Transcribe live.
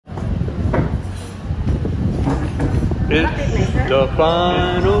It's the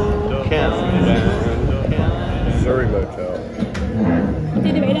final countdown. Missouri Motel.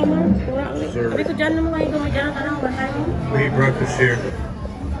 We eat breakfast here.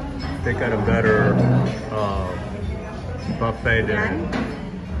 They got a better buffet than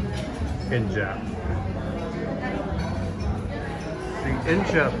Injap. The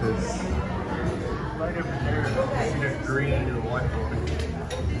Injap is right over there. See that green and white building?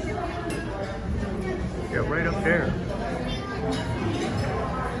 Yeah, right up there.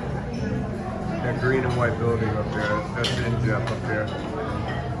 That green and white building up there. That's the Injap up there.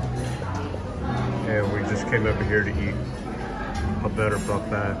 And we just came over here to eat a better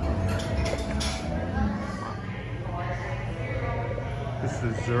buffet. This is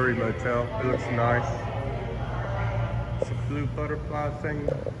Missouri Motel. It looks nice. It's a blue butterfly thing.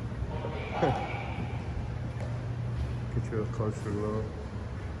 Get you a closer look.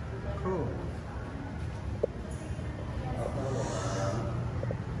 Cool.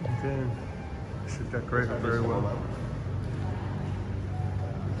 And then this is decorated very well.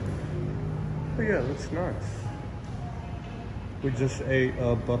 But yeah, it looks nice. We just ate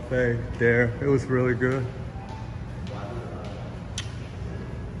a buffet there. It was really good.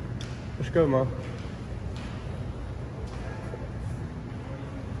 Let's go, Mom.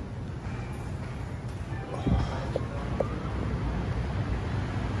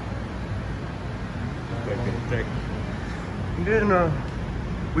 And then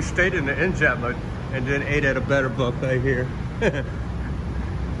we stayed in the Injap and then ate at a better buffet here.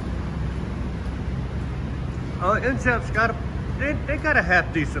 Injap's got they got a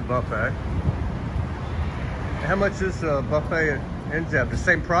half decent buffet. How much is a buffet at Injap? The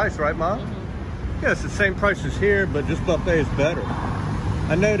same price, right, Mom? Yeah, it's the same price as here, but this buffet is better.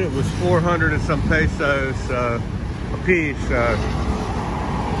 I know that it was 400 and some pesos a piece.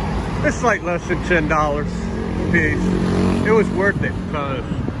 It's like less than $10 a piece. It was worth it because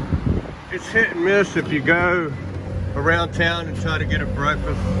it's hit and miss if you go around town and try to get a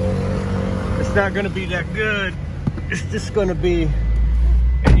breakfast. It's not going to be that good. It's just going to be,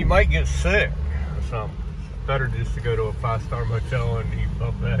 and you might get sick or something. It's better just to go to a 5-star motel and eat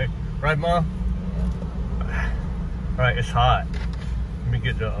buffet. Right, Mom? All right, it's hot. Let me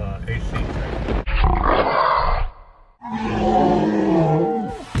get the AC thing.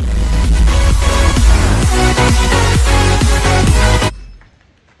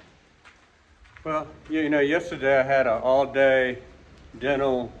 Well, you know, yesterday I had an all-day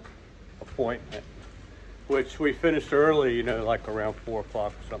dental appointment, which we finished early, you know, like around 4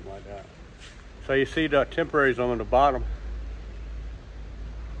 o'clock or something like that. So you see the temporaries on the bottom,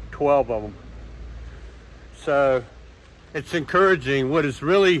 12 of them. So it's encouraging. What is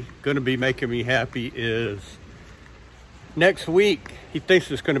really going to be making me happy is next week. He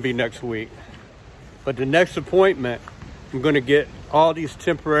thinks it's going to be next week, but the next appointment, I'm going to get all these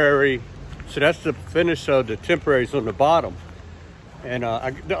temporary. So that's the finish of the temporaries on the bottom. And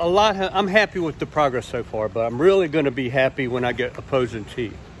I'm happy with the progress so far, but I'm really going to be happy when I get opposing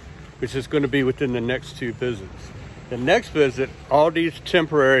teeth, which is going to be within the next 2 visits. The next visit, all these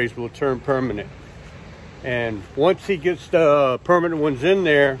temporaries will turn permanent. And once he gets the permanent ones in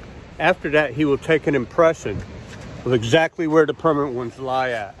there, after that, he will take an impression of exactly where the permanent ones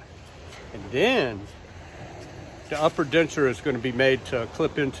lie at. And then the upper denture is going to be made to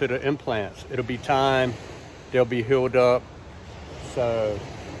clip into the implants. It'll be time, they'll be healed up. So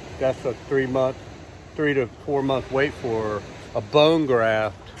that's a 3 to 4 month wait for a bone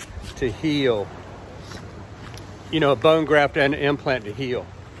graft to heal. You know, a bone graft and an implant to heal.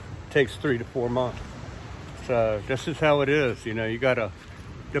 It takes 3 to 4 months. So this is how it is. You know,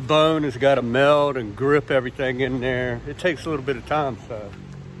 the bone has got to meld and grip everything in there. It takes a little bit of time.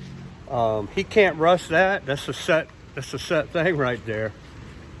 So he can't rush that. That's a set thing right there.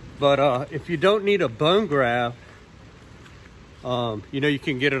 But if you don't need a bone graft, you know, you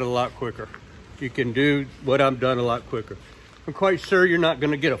can get it a lot quicker. You can do what I've done a lot quicker. I'm quite sure you're not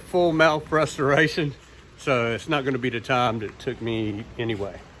going to get a full mouth restoration, so it's not going to be the time that it took me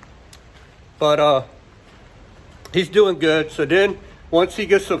anyway. But he's doing good. So then once he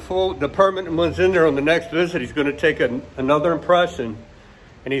gets the permanent ones in there on the next visit, he's going to take another impression,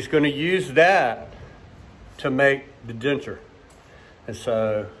 and he's going to use that to make the denture. And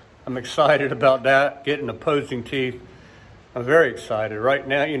so I'm excited about that, getting opposing teeth. I'm very excited right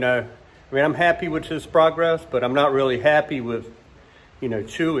now. You know, I mean, I'm happy with his progress, but I'm not really happy with, you know,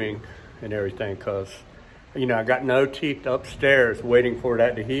 chewing and everything, because, you know, I got no teeth upstairs waiting for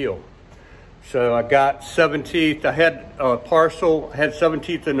that to heal. So I got 7 teeth. I had a partial, had 7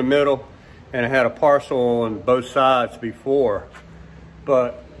 teeth in the middle, and I had a partial on both sides before.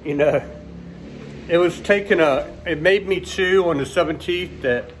 But, you know, it was taking it made me chew on the 7 teeth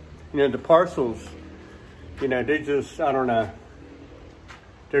that, you know, the parcels, you know, they just, I don't know.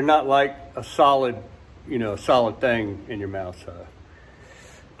 They're not like a solid, you know, solid thing in your mouth. So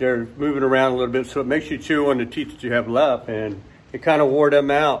they're moving around a little bit, so it makes you chew on the teeth that you have left, and it kind of wore them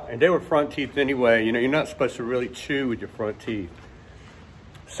out. And they were front teeth anyway. You know, you're not supposed to really chew with your front teeth.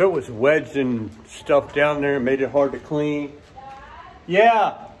 So it was wedged and stuff down there and made it hard to clean.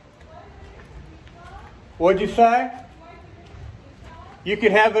 Yeah. What'd you say? You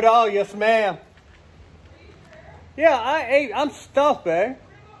can have it all, yes ma'am. Yeah, I ate, I'm stuffed, eh?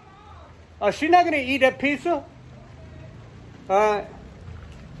 She's not gonna eat that pizza? Alright.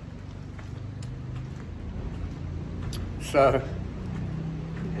 So,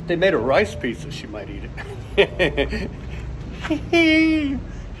 if they made a rice pizza, she might eat it.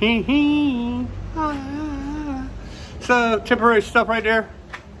 So, temporary stuff right there.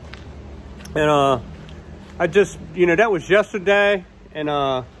 And I just, you know, that was yesterday. And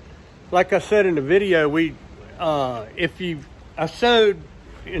like I said in the video, I showed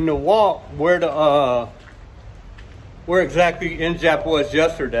in the walk where exactly NJAP was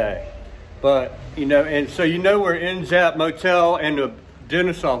yesterday. But, you know, and so you know where NJAP Motel and the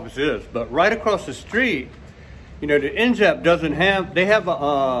dentist office is. But right across the street, you know, the NJAP doesn't have, they have a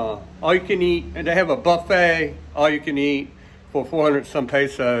all you can eat, and they have a buffet, all you can eat for 400 some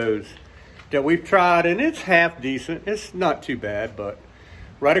pesos that we've tried, and it's half decent. It's not too bad, but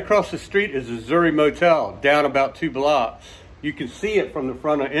right across the street is a Zuri Motel, down about 2 blocks. You can see it from the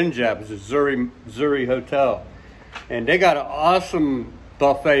front of NJAP. It's a Zuri Hotel. And they got an awesome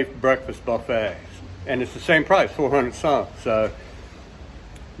breakfast buffet. And it's the same price, 400 some. So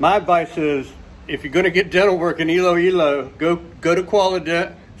my advice is, if you're gonna get dental work in Iloilo, go to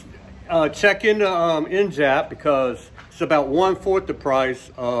Qualident, check into NJAP, because it's about 1/4 the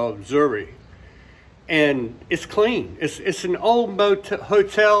price of Zuri. And it's clean. It's an old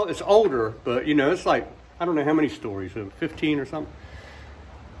hotel. It's older, but you know, it's like, I don't know how many stories, 15 or something.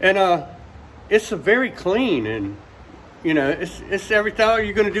 And it's a very clean, and you know, it's everything. All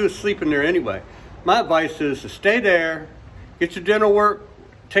you're gonna do is sleep in there anyway. My advice is to stay there, get your dental work,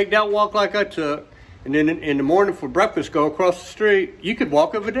 take that walk like I took, and then in the morning for breakfast, go across the street. You could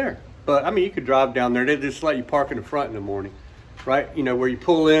walk over there, but I mean, you could drive down there. They just let you park in the front in the morning, right? You know, where you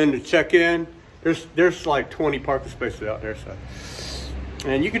pull in to check in. There's like 20 parking spaces out there, so,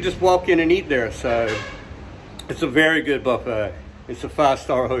 and you can just walk in and eat there. So it's a very good buffet. It's a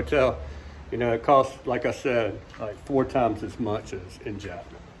 5-star hotel. You know, it costs, like I said, like 4 times as much as in Japan.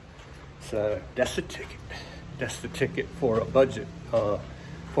 So that's the ticket. That's the ticket for a budget, for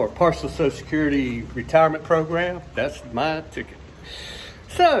a partial Social Security retirement program. That's my ticket.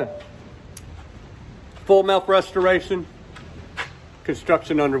 So, full mouth restoration,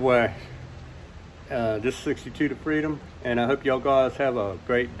 construction underway. This 62 to Freedom, and I hope y'all guys have a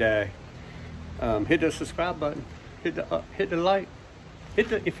great day. Hit the subscribe button, hit the like,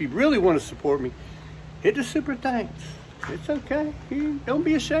 if you really want to support me, hit the super thanks. It's okay. Don't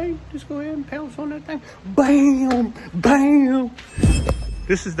be ashamed. Just go ahead and pounce on that thing. Bam, bam.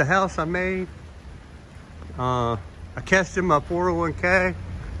 This is the house I made. I cashed in my 401k,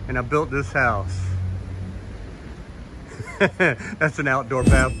 and I built this house. That's an outdoor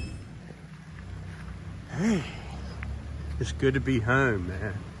bath. Hey, it's good to be home,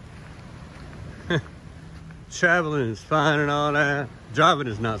 man. Traveling is fine and all that. Driving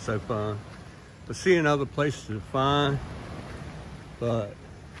is not so fun. But seeing other places is fine. But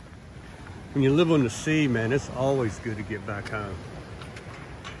when you live on the sea, man, it's always good to get back home.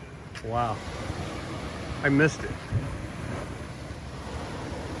 Wow. I missed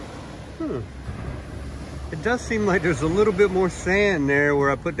it. It does seem like there's a little bit more sand there where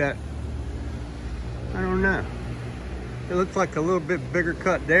I put that. I don't know. It looks like a little bit bigger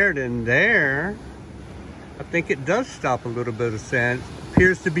cut there than there. I think it does stop a little bit of sand. It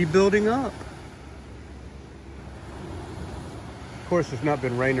appears to be building up. Of course, it's not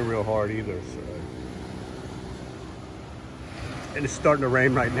been raining real hard either, so. And it's starting to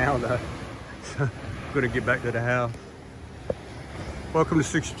rain right now, though. So I'm gonna get back to the house. Welcome to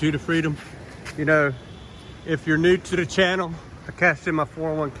 62 to Freedom. You know, if you're new to the channel, I cashed in my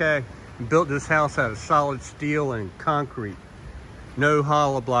 401k. Built this house out of solid steel and concrete. No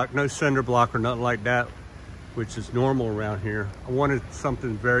hollow block, no cinder block or nothing like that, which is normal around here. I wanted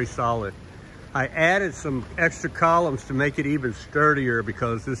something very solid. I added some extra columns to make it even sturdier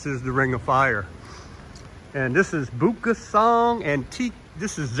because this is the Ring of Fire. And this is Bugasong Antique.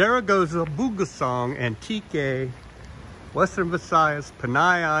 This is Zaragoza, Bugasong Antique, Western Visayas,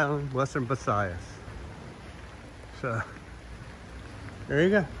 Panay Island, Western Visayas. So, there you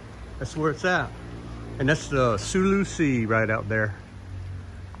go. That's where it's at. And that's the Sulu Sea right out there.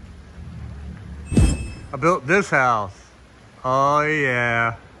 I built this house. Oh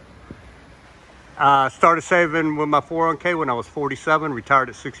yeah. I started saving with my 401k when I was 47, retired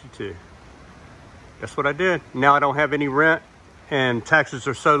at 62. That's what I did. Now I don't have any rent and taxes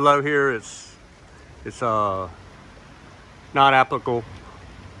are so low here, it's not applicable.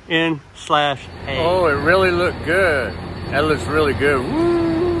 N/A. Oh, it really looked good. That looks really good.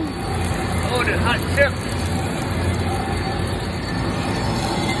 Woo! Oh, the hot tip.